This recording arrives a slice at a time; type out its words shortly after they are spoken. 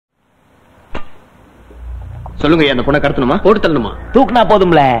சொல்லுங்க, அந்த பொண்ணை கடத்தணுமா போட்டு தள்ளணுமா? தூக்குனா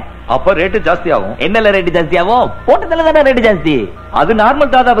போதும்ல. அப்ப ரேட்டு ஜாஸ்தி ஆகும். என்னல ரேட்டு ஜாஸ்தி ஆகும்? போட்டு தள்ள தானே ரேட்டு ஜாஸ்தி. அது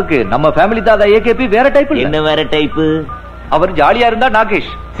நார்மல் தாதாவுக்கு. நம்ம ஃபேமிலி தாதா ஏகேபி வேற டைப். என்ன வேற டைப்? அவர் ஜாலியா இருந்தா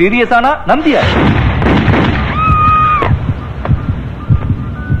Nagesh, சீரியஸானா நந்தியா.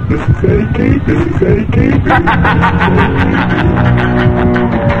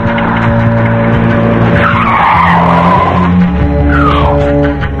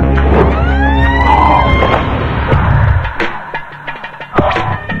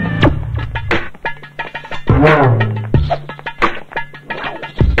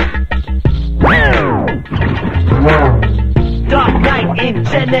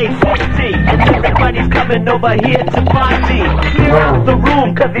 Chennai City, and everybody's coming over here to party. Clear out the room,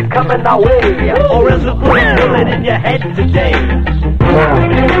 cause he's coming our way, or else we'll put a bullet in your head today.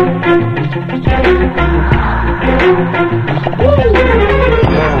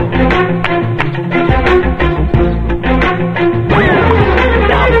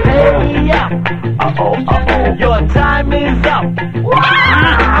 Now pay up, your time is up.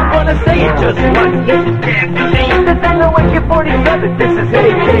 I'm gonna say it just once, listen carefully. This ain't no AK-47, this is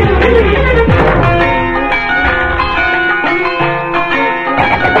AKB.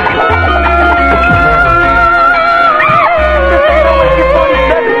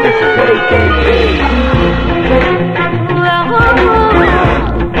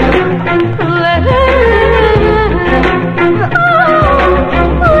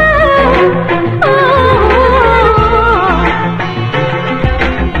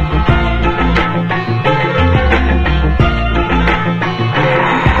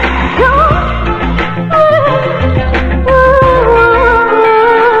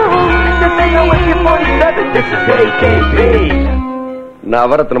 This is AKB.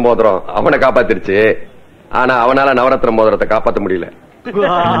 நவரத்ன மோதிரம் அவனை காப்பாத்திருச்சு. ஆனா அவனால நவரத்ன மோதிரத்தை காப்பாத்த முடியல.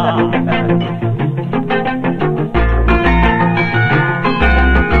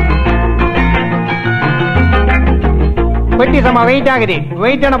 பெட்டி சமா wait ஆகுது.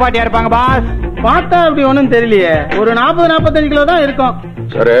 வெயிட்டான பாட்டியா இருப்பாங்க பாஸ். பார்த்தா அப்படி ஒண்ணும் தெரியலையே. ஒரு 40-45 கிலோ தான் இருக்கும்.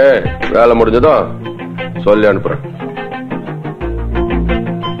 சரி, வேலை முடிஞ்சதும் சொல்லி அனுப்புறேன்.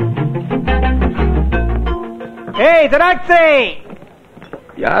 ஏய் ஜெராக்ஸே,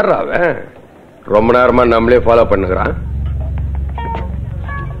 யாரா அவன்? ரொம்ப நேரமா நம்மளே ஃபாலோ பண்ணுகிறான்.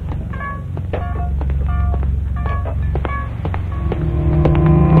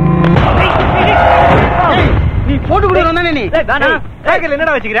 நீ போட்டு கொடுக்கணும். நீ சைக்கிள்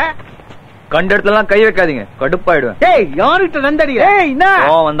என்னடா வச்சுக்கிற? கண்ட இடத்துல கை வைக்காதீங்க, கடுப்பாயிடுவேன். ஏய், யாருகிட்ட நந்தடிக்கிற? ஏய், என்ன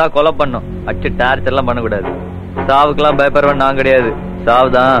வந்தா கொலை பண்ணும். அச்சு டார்ச்சர் எல்லாம் பண்ணக்கூடாது. சாவுக்கெல்லாம் பயப்படுறவன் நான் கிடையாது.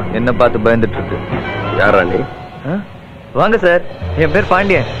 சாவுதான் என்ன பார்த்து பயந்துட்டு இருக்கு. யாரா நீ? வாங்க சார், என் பேர்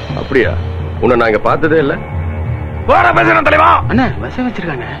பாண்டியன். அப்படியா? உன்னை நான் இங்க பார்த்ததே இல்ல. அண்ணா வசம்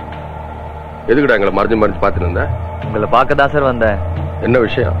வச்சிருக்காங்க. எதுக்குடா எங்களை மறைஞ்சு மறைஞ்சு பாத்துட்டு இருந்த? உங்களை பார்க்கதான் சார் வந்தேன். என்ன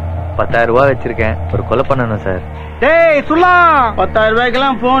விஷயம்? 10,000 ரூபாய் வச்சிருக்கேன், ஒரு கொலை பண்ணணும் சார். டேய் சுல்லா, 10,000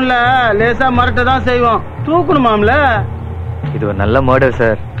 ரூபாய்க்கெல்லாம் போன்ல லேசா மரட்ட தான் செய்வோம். தூக்கணுமாம்ல. இது ஒரு நல்ல மர்டர்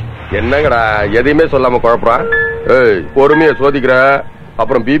சார். என்னங்கடா எதையுமே சொல்லாம குழப்பறான்? ஏய், பொறுமையை சோதிக்கிற,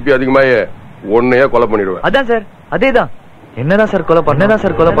 அப்புறம் பிபி அதிகமாயி ஒன்னையே கொலை பண்ணிடுவேன். அதான் சார், அதேதான். என்னதான் சார் கொலை பண்ணணும்?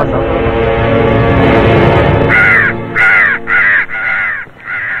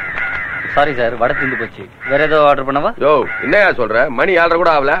 சாரி சார், வடை திந்து போச்சு. வேற ஏதோ ஆர்டர் பண்ணவா? யோ, என்னையா சொல்ற? மணி 7:30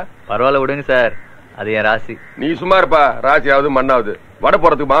 கூட ஆகல. பரவாயில்ல விடுங்க சார், அது என் ராசி. நீ சும்மா இருப்பா. ராசியாவது மண்ணாவது. வடை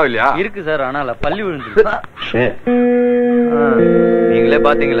போறதுக்கு மாவு இல்லையா? இருக்கு சார், ஆனா பள்ளி விழுந்து. நீங்களே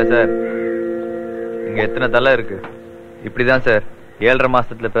பாத்தீங்களா சார், இங்க எத்தனை தலை இருக்கு. இப்படிதான் சார் 7.5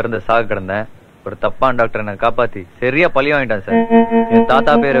 மாசத்துல பிறந்த சாக கிடந்தேன். ஒரு தப்பான் டாக்டர் என்ன காப்பாத்தி சரியா பழி வாங்கிட்டான் சார். என்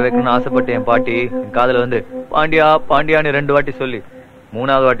தாத்தா பேரை வைக்கணும்னு ஆசைப்பட்டு என் பாட்டி என் காதுல வந்து பாண்டியா பாண்டியான்னு 2 வாட்டி சொல்லி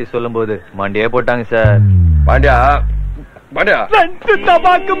 3வது வாட்டி சொல்லும் போது மண்டியே போட்டாங்க சார். பாண்டியா பாண்டியா,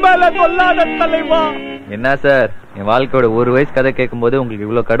 என்ன சார் என் வாழ்க்கையோட 1 வயசு கதை கேட்கும் போது உங்களுக்கு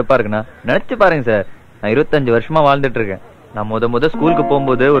இவ்வளவு கடுப்பா இருக்குன்னா நினைச்சு பாருங்க சார். நான் 25 வருஷமா வாழ்ந்துட்டு இருக்கேன். நான் முத ஸ்கூலுக்கு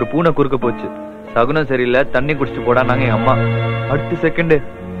போகும்போது ஒரு பூனை குறுக்க போச்சு. சகுனம் சரியில்லை, தண்ணி குடிச்சிட்டு போடானாங்க என் அம்மா. அடுத்த செகண்ட்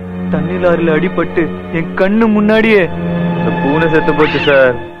தண்ணி லாரில அடிபட்டு என் கண்ணு முன்னாடியே அந்த பூனை செத்து போச்சு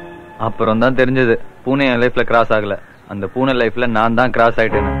சார். அப்புறம் தான் தெரிஞ்சது பூனை என் லைஃப்ல கிராஸ் ஆகல, அந்த பூனை லைஃப்ல நான் தான் கிராஸ்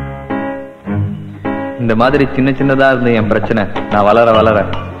ஆயிட்டேன். இந்த மாதிரி சின்னதா இருந்த என் பிரச்சனை நான் வளர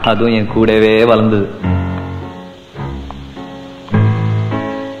அதுவும் என் கூடவே வளர்ந்தது.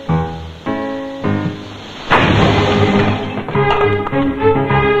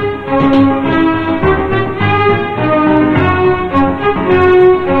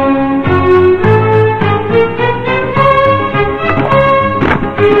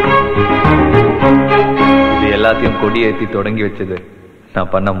 எல்லாத்தையும் கொடி ஏத்தி தொடங்கி வச்சது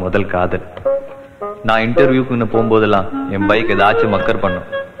நான் பண்ண முதல் காதல். நான் இன்டர்வியூக்கு போகும்போதெல்லாம் என் பைக் ஏதாச்சும் மக்கர் பண்ணும்.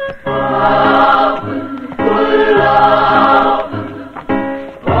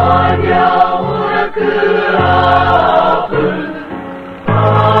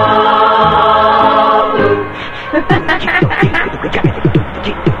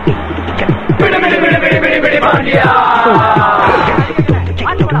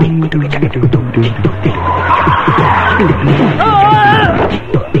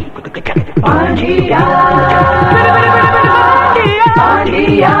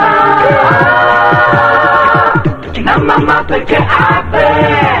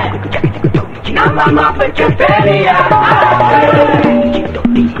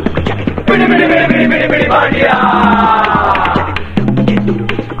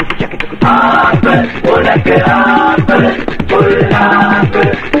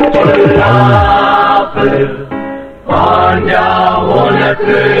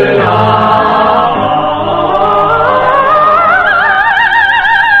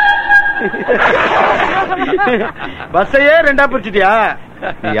 பஸ்ஸையே ரெண்டா பிரிச்சிட்டியா?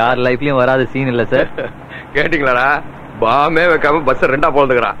 யார் லைஃப்லயும் வராத சீன் இல்ல சார். கேட்டீங்களாடா? பாமே வைக்காம பஸ் ரெண்டா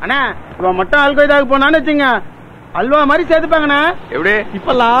போறதுக்குறான். அண்ணா இவன் மட்டும் அல்கொய்தாக்கு போனான்னு வச்சுங்க, அல்வா மாதிரி சேர்த்துப்பாங்கண்ணா. எப்படி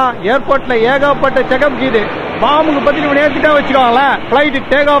இப்பெல்லாம் ஏர்போர்ட்ல ஏகப்பட்ட செக்அப் கீது பாம்புக்கு பத்தி நம்ம ஏத்திட்டா வச்சுக்கோங்களேன், பிளைட்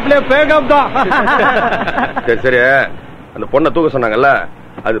டேக் ஆஃப்ல பேக் ஆஃப் தான். சரி சரி, அந்த பொண்ணை தூக்க சொன்னாங்கல்ல,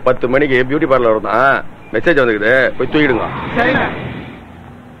 அது 10 மணிக்கு பியூட்டி பார்லர் தான் மெசேஜ் வந்துக்குது, போய் தூக்கிடுங்க. சரிண்ணா.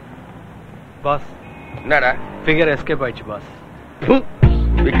 பாஸ் என்னடா ஃபிகர் எஸ்கேப் ஆயிடுச்சு பாஸ்.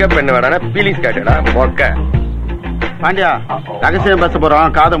 பிக்கப் என்ன வேடா, பீலிங்ஸ் காட்டுடா போக்க. பாண்டியா ரகசியம் பேச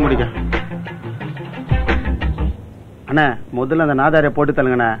போறோம், காதை முடிக்க. அண்ணா முதல்ல அந்த நாதாரியை போட்டு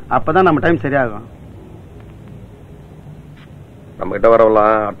தள்ளுங்கண்ணா, அப்பதான் நம்ம டைம் சரியாகும். நம்ம கிட்ட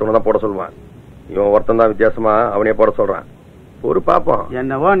வரவெல்லாம் அடுத்தவன தான் போட சொல்லுவான், இவன் ஒருத்தன் தான் வித்தியாசமா அவனையே போட சொல்றான். ஒரு பாப்போம்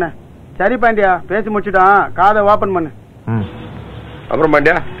என்னவோ அண்ணா. சரி பாண்டியா பேசி முடிச்சுட்டான், காதை ஓபன் பண்ணு. அப்புறம்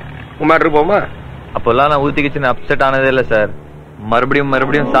பாண்டியா உன் மேட்ருக்கு போமா? அப்பெல்லாம் நான் ஊத்தி கிச்சன் அப்செட் ஆனதே இல்ல சார். மறுபடியும்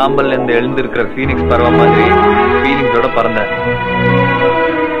மறுபடியும் சாம்பல்ல இருந்து எழுந்திருக்கிற பீனிக்ஸ் பறவை மாதிரி பீனிக்ஸோட பறந்தேன்.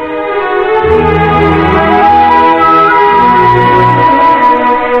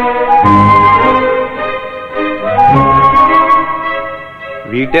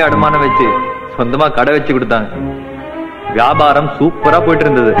 வீட்டே அடமானம் வச்சு சொந்தமா கடை வச்சு கொடுத்தாங்க. வியாபாரம் சூப்பரா போயிட்டு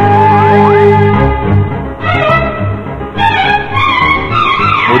இருந்தது.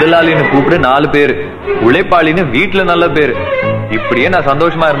 முதலாளின்னு கூப்பிட 4 பேரு, உழைப்பாளின்னு வீட்டுல நல்ல பேரு. இப்படியே நான்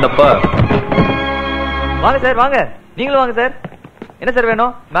சந்தோஷமா இருந்தப்ப வாங்க சார், வாங்க நீங்களும் வாங்க சார். என்ன சார்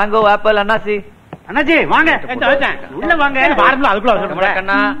வேணும்? மேங்கோ, ஆப்பிள், அன்னாசி. அண்ணாச்சி வாங்க உள்ள வாங்க. அதுக்குள்ள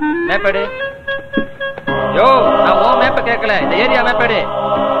கண்ணா மேப்பேடு. யோ நான் ஓ மேப்ப கேட்கல, இந்த ஏரியா மேப்பேடு.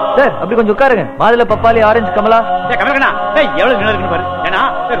 சார் அப்படி கொஞ்சம் உட்காருங்க. மாதுளை, பப்பாளி, ஆரஞ்சு, கமலா. கமலக்கண்ணா எவ்வளவு நிலம் இருக்குன்னு பாரு. ஏன்னா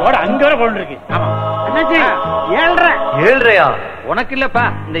ரோடு அங்க வர போட்டு இருக்கு. ஆமா அண்ணாச்சி 7.5. உனக்கு இல்லப்பா,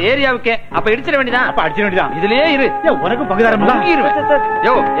 இந்த ஏரியாவுக்கே. அப்ப இடிச்சிட வேண்டியதான். அப்ப அடிச்சிட வேண்டியதான். இதுலயே இரு, உனக்கும் பங்குதாரம்.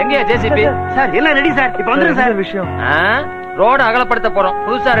 யோ எங்கயா ஜேசிபி? சார் எல்லாம் ரெடி சார், இப்ப வந்துருங்க சார். விஷயம் ரோடு அகலப்படுத்த போறோம்,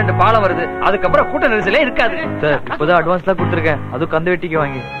 புதுசா 2 பாலம் வருது, அதுக்கப்புறம் கூட்ட நெரிசலே இருக்காது. சார் இப்பதான் அட்வான்ஸ் தான் கொடுத்துருக்கேன், அதுவும் கந்து வெட்டிக்கு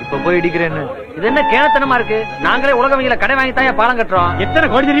வாங்கி இப்ப போய் இடிக்கிறேன்னு. இது என்ன கேனத்தனமா இருக்கு? நாங்களே உலக வங்கியில கடை வாங்கி தான் பாலம் கட்டுறோம். எத்தனை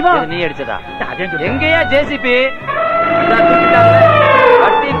கோடி தெரியுமா? நீ அடிச்சதா? எங்கயா ஜேசிபி?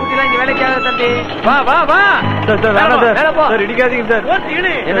 இங்க வேலைக்காக தம்பி, வா வா வா.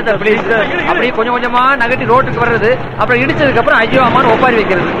 என்ன பிளீஸ், அப்படியே கொஞ்சம் கொஞ்சமா நகட்டி ரோட்டுக்கு வர்றது, அப்புறம் இடிச்சதுக்கு அப்புறம் ஐயோ அம்மான்னு ஒப்பாரி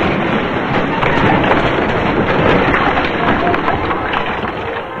வைக்கிறது.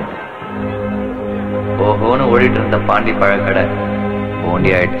 ஓஹோன்னு ஓடிட்டு இருந்த பாண்டி பழக்கடை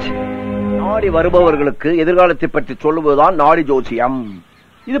போண்டி ஆயிடுச்சு. நாடி வருபவர்களுக்கு எதிர்காலத்தை பற்றி சொல்லுவதுதான் நாடி ஜோசியம்.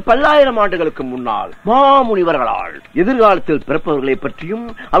 இது பல்லாயிரம் ஆண்டுகளுக்கு முன்னால் மாமுனிவர்களால் எதிர்காலத்தில் பிறப்பவர்களை பற்றியும்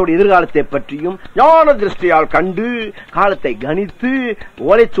அவருடைய எதிர்காலத்தை பற்றியும் ஞான திருஷ்டியால் கண்டு காலத்தை கணித்து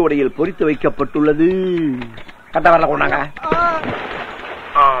ஓலைச்சுவடையில் பொறித்து வைக்கப்பட்டுள்ளது. கட்ட வரல கொண்டாங்க.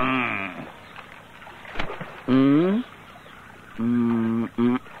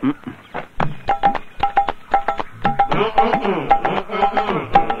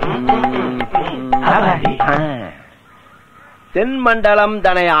 தென்மண்டலம்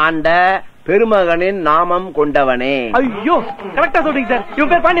தனை ஆண்ட பெருமகனின் நாமம் கொண்டவனே. ஐயோ கரெக்டா சொல்றீங்க சார்.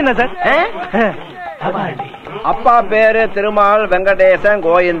 இவன் பேர் பாண்டியன் சார். அப்பா பேரு திருமால், வெங்கடேசன்,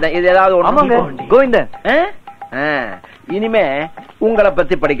 கோவிந்தன். இது ஏதாவது கோவிந்தன். இனிமே உங்களை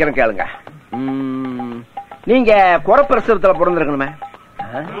பத்தி படிக்கிறேன் கேளுங்க. நீங்க குறப்பிரசவத்துல பிறந்திருக்கணுமே,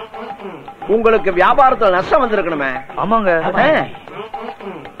 உங்களுக்கு வியாபாரத்துல நஷ்டம் வந்திருக்கணுமே. ஆமாங்க.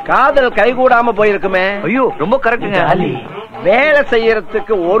 காதல் கைகூடாம போயிருக்குமே. ஐயோ ரொம்ப கரெக்டுங்க. வேலை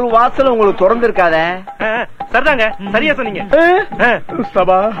செய்யறதுக்கு ஒரு வாசல் உங்களுக்கு திறந்து இருக்காத. சரிதாங்க, சரியா சொன்னீங்க.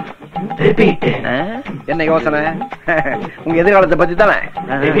 சபா என்ன யோசனை? உங்க எதிர்காலத்தை பத்தி தானே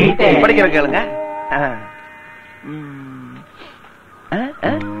படிக்கிற கேளுங்க.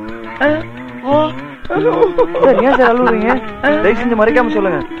 ஏன் சார் அழுவுறீங்க? தயவு செஞ்சு மறைக்காம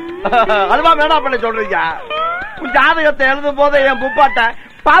சொல்லுங்க. அதுவா வேணாம் பண்ண சொல்றீங்க. ஜாதகத்தை எழுதும் போது என் புப்பாட்ட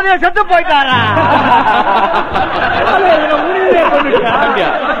பாதைய செத்து போயிட்டாரா?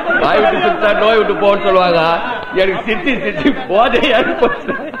 வாய் விட்டு சுத்தா நோய் விட்டு போன்னு சொல்லுவாங்க. எனக்கு சிட்டி சிட்டி போதையா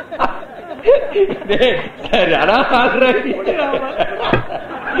போச்சு.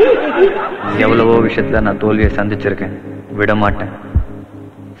 எவ்வளவோ விஷயத்துல நான் தோல்வியை சந்திச்சிருக்கேன். விட மாட்டேன்,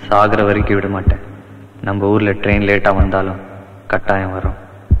 சாகுற வரைக்கும் விட மாட்டேன். நம்ம ஊர்ல ட்ரெயின் லேட்டா வந்தாலும் கட்டாயம் வரும்.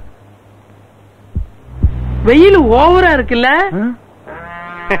 வெயில் ஓவரா இருக்குல்ல?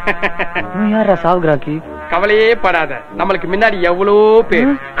 யாரா சாகுறாக்கி? கவலையே படாத, நம்மளுக்கு முன்னாடி எவ்வளவு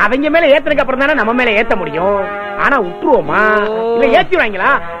பேர். அவங்க மேல ஏத்துறதுக்கு அப்புறம் தானே நம்ம மேல ஏத்த முடியும். ஆனா விட்டுருவோமா இல்ல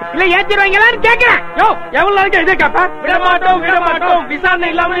ஏத்திடுவாங்களா? இல்ல ஏத்திடுவாங்களான்னு கேக்குறேன். யோ எவ்வளவு நாளைக்கு இதே கேப்ப? விட மாட்டோம் விட மாட்டோம், விசாரணை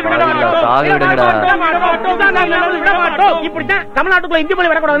இல்லாம விட மாட்டோம். இப்படித்தான் தமிழ்நாட்டுக்குள்ள இந்தி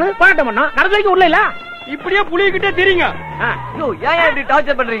மொழி வரக்கூடாதுன்னு போராட்டம் பண்ணோம். கடைசி வரைக்கும் உள்ள இல்ல. இப்படியே புளிகிட்டே தெரியுங்க. ஏன் இப்படி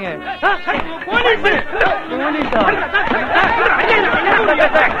டார்ச்சர் பண்றீங்க?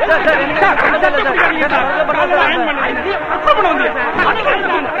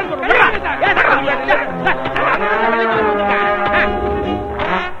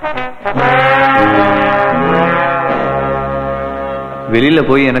 வெளியில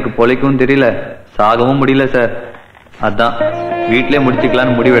போய் எனக்கு பொழைக்கவும் தெரியல, சாகவும் முடியல சார். அதான் வீட்லயே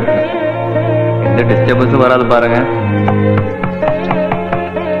முடிச்சுக்கலான்னு முடிவெடுத்தேன். எந்த டிஸ்டர்பன்ஸும் வராது பாருங்க.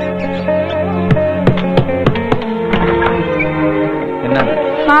 என்ன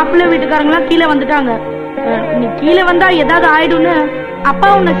மாப்பிள்ளை வீட்டுக்காரங்களாம் கீழே வந்துட்டாங்க. நீ கீழே வந்தா ஏதாவது ஆயிடும்னு அப்பா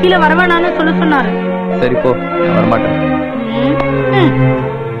உன்னை கீழே வரவேணான்னு சொல்ல சொன்னாரு. சரி போ, வரமாட்டேன்.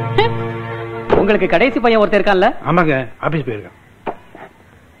 உங்களுக்கு கடைசி பையன் ஒருத்தர் இருக்கான்ல? ஆமாங்க, ஆபீஸ் போயிருக்கேன்.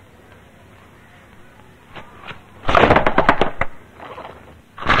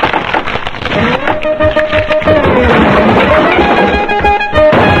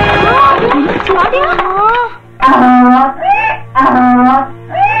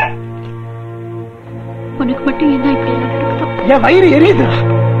 உனக்கு மட்டும் என்ன இப்படி என் வயிறு எரியுது.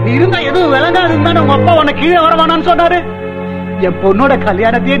 நீ இருந்தா எதுவும் விளங்காது இருந்தா உங்க அப்பா உன்னை கீழே வரவானான்னு சொன்னாரு. என் பொண்ணோட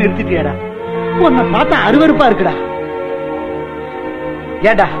கல்யாணத்தையே நிறுத்திட்டியாடா. உன்னை பார்த்தா அருவருப்பா இருக்குடா.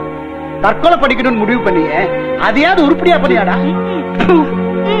 ஏடா தற்கொலை படிக்கணும்னு முடிவு பண்ணிய, அதையாவது உருப்படியா பண்ணியாடா?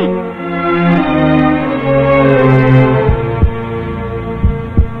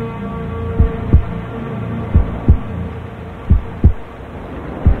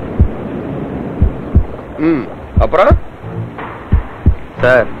 அப்புறம்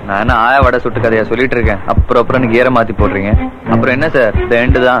சார், நான் என்ன ஆயா வடை சுட்டு கதையா சொல்லிட்டு இருக்கேன். அப்புறம் நீங்க ஈர மாத்தி போடுறீங்க. அப்புறம் என்ன சார், இந்த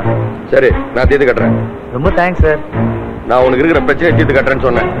எண்டு தான். சரி, நான் தீர்த்து கட்டுறேன். ரொம்ப தேங்க்ஸ் சார். நான் உனக்கு இருக்கிற பிரச்சனையை தீர்த்து கட்டுறேன்னு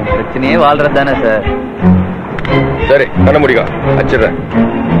சொன்னேன். பிரச்சனையே வாழ்றது தானே சார். சரி, கண்ண முடியும் வச்சிடுறேன்.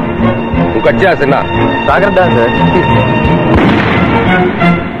 உன் கட்சி ஆசைன்னா சாகரம் தான் சார்.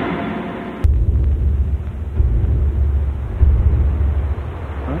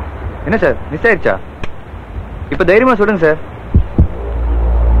 என்ன சார், மிஸ் ஆயிடுச்சா? இப்ப தைரியமா சொல்லுங்க சார்.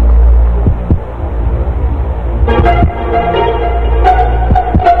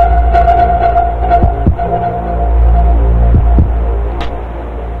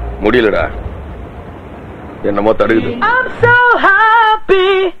 முடியலடா, என்னமோ தடுக்குது. I'm so happy.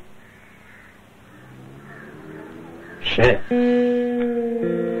 Shit.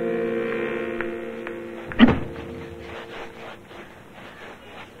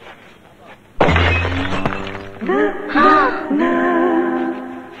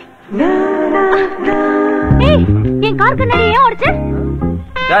 N car கண்ணாடி ஏன் உடைச்ச?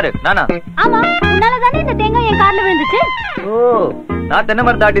 யாரு? நானா? ஆமா, உன்னாலதானே இந்த தேங்காய் என் கார்ல விழுந்துச்சு. ஓ, நான் தென்னை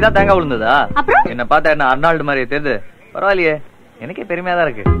மரம் தாட்டி தான் தேங்காய் விழுந்ததா? அப்புறம் என்ன பார்த்தா என்ன அர்னால்டு மாதிரியே தெரியுது? பரவாயில்லையே, எனக்கே பெருமையா தான்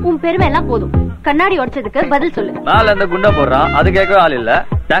இருக்கு. உன் பெருமை எல்லாம் போதும், கண்ணாடி உடைச்சதுக்கு பதில் சொல்லு. நாலு அந்த குண்டா போடுறான், அது கேட்கவே ஆள் இல்ல.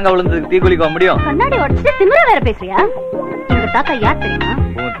 தேங்காய் விழுந்ததுக்கு தீக்குளிக்க முடியும்? கண்ணாடி உடைச்சிட்டு திமிர வேற பேசுறியா? எங்க தாத்தா யார் தெரியுமா?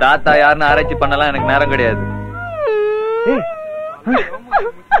 உன் தாத்தா யாருன்னு ஆராய்ச்சி பண்ணலாம் எனக்கு நேரம் கிடையாது.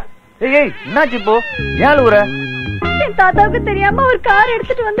 என்னாச்சு இப்போ? ஏன் ஊர? என் தாத்தாவுக்கு தெரியாம ஒரு கார்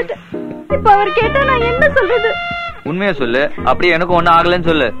எடுத்துட்டு வந்துட்டு இப்ப அவர் கேட்டா நான் என்ன சொல்றது? உண்மையா சொல்லு, அப்படியே எனக்கும் ஒன்னும் ஆகலன்னு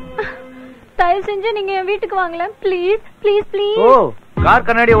சொல்லு. தயவு செஞ்சு நீங்க என் வீட்டுக்கு வாங்கலாம் please please please. O, car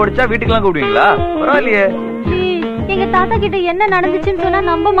கண்ணாடியை உடைச்சா வீட்டுக்கெல்லாம் கூப்பிடுவீங்களா? பரவாயில்லையே. எங்க தாத்தா கிட்ட என்ன நடந்துச்சுன்னு சொன்னா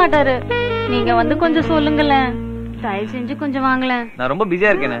நம்ப மாட்டாரு. நீங்க வந்து கொஞ்சம் சொல்லுங்களேன், தயவு செஞ்சு கொஞ்சம் வாங்கலேன். நான் ரொம்ப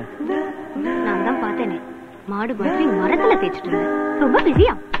பிஸியா இருக்கேனே. நான் தான் பார்த்தேனே, மாடு மாதிரி மரத்துல தேய்ச்சிட்டு இருந்தேன். ரொம்ப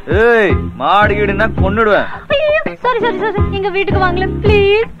பிஸியா? ஏய், மாடு கீடுனா கொன்னுடுவேன். சாரி சாரி சாரி, எங்க வீட்டுக்கு வாங்கலேன்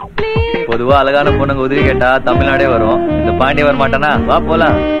ப்ளீஸ் ப்ளீஸ். பொதுவா அழகான பொண்ணுங்க உதவி கேட்டா தமிழ்நாடே வரும். இந்த பாண்டிய வர மாட்டானா? வா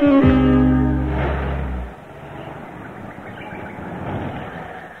போலாம்.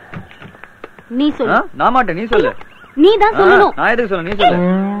 நீ சொல்லு. நான் மாட்டேன், நீ சொல்லு. நீ தான் சொல்லணும். நான் எதுக்கு சொல்ல? நீ சொல்லு.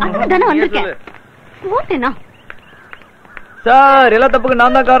 அதுதானே வந்திருக்கேன். ஓட்டேனா சார்? எல்லா தப்புக்கு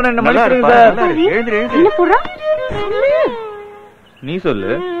நான் தான் காரணம். என்ன மன்னிச்சிடுங்க சார். என்ன போறா? நீ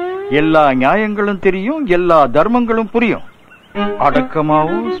சொல்லு. எல்லா நியாயங்களும் தெரியும், எல்லா தர்மங்களும் புரியும்.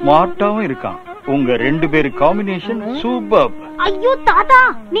 அடக்கமாவும் ஸ்மார்ட்டாவும் இருக்கான். உங்க 2 பேரு காம்பினேஷன் சூப்பர். ஐயோ தாத்தா,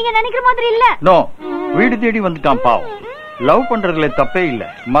 நீங்க நினைக்கிற மாதிரி இல்ல. நோ, வீடு தேடி வந்துட்டான் பாவம். லவ் பண்றதுல தப்பே இல்ல.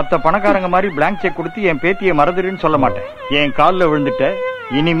 மத்த பணக்காரங்க மாதிரி பிளாங்க் செக் கொடுத்து என் பேத்தியை மறந்துடுன்னு சொல்ல மாட்டேன். என் கால்ல விழுந்துட்ட.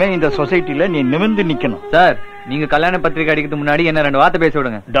 இனிமே இந்த சொசைட்டில நீ நிமிர்ந்து நிக்கணும். சார், நீங்க கல்யாண பத்திரிக்கை அடிக்கிறதுக்கு முன்னாடி என்ன 2 வார்த்தை பேச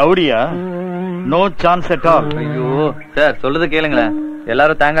விடுங்க. டவுரியா? No chance at all. ஐயோ சார், சொல்றது கேளுங்களேன்.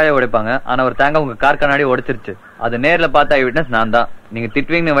 எல்லாரும் தேங்காயை உடைப்பாங்க, ஆனா ஒரு தேங்காய் உங்க கார் கண்ணாடி உடைச்சிருச்சு. அது நேர்ல பார்த்த ஐ விட்னஸ் நான் தான். நீங்க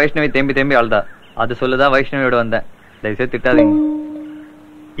திட்டுவீங்க வைஷ்ணவி தேம்பி அழுதா. அது சொல்லுதான் வைஷ்ணவியோட வந்தேன். தயவுசெய்து திட்டாதீங்க.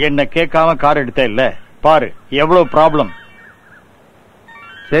 என்ன கேட்காம கார் எடுத்த இல்ல பாரு எவ்வளவு ப்ராப்ளம்.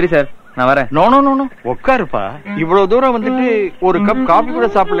 சரி சார், நான் வரேன். நோ நோ நோ, உட்காருப்பா. இவ்வளவு தூரம் வந்துட்டு ஒரு கப் காபி கூட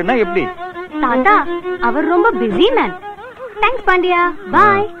சாப்பிடலன்னா எப்படி? தாத்தா, அவர் ரொம்ப busy man. Thanks Pandya.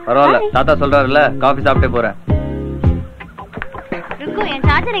 By. பரவாயில்ல, தாத்தா சொல்றாருல்ல, காபி சாப்பிட்டே போறேன். ருக்கு, என்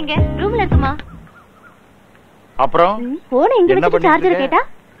சார்ஜர் எங்க? ரூம்ல இருக்குமா? அப்புறம் போன் எங்க வச்சிட்டு சார்ஜர் கேட்டா?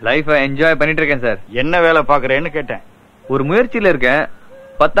 லைஃபை என்ஜாய் பண்ணிட்டு இருக்கேன் சார். என்ன வேலை பாக்குறேன்னு கேட்டேன். ஒரு முயற்சியில இருக்கேன்.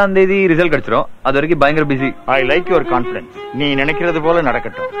 10ஆம் தேதி ரிசல்ட் கிடைச்சிரும். அது வரைக்கும் பயங்கர busy. I like your confidence. நீ நினைக்கிறது போல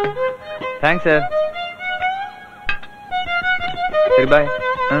நடக்கட்டும். Thanks sir. சரி பாய்.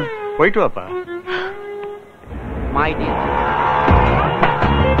 போயிட்டு வாப்பா. My dear.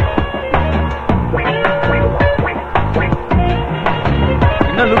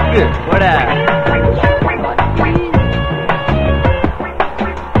 என்ன லுக்கு போட.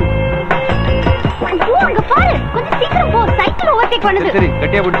 அங்க பாரு, கொஞ்சம் சீக்கிரம் போ. சைக்கிள் ஓவர்டேக் பண்ணுது. சரி,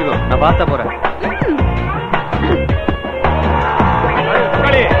 கட்டியா பிடிச்சுக்கோ. நான் பாஸ்டா போறேன்.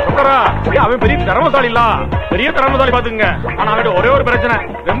 அவன் பெரிய திறமசாலி இல்ல, பெரிய திறமசாலி பாத்துங்க. ஆனா அவன் ஒரே ஒரு பிரச்சனை,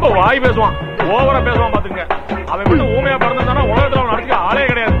 ரொம்ப வாய் பேசுவான், ஓவரா பேசுவான் பாத்துங்க. அவன்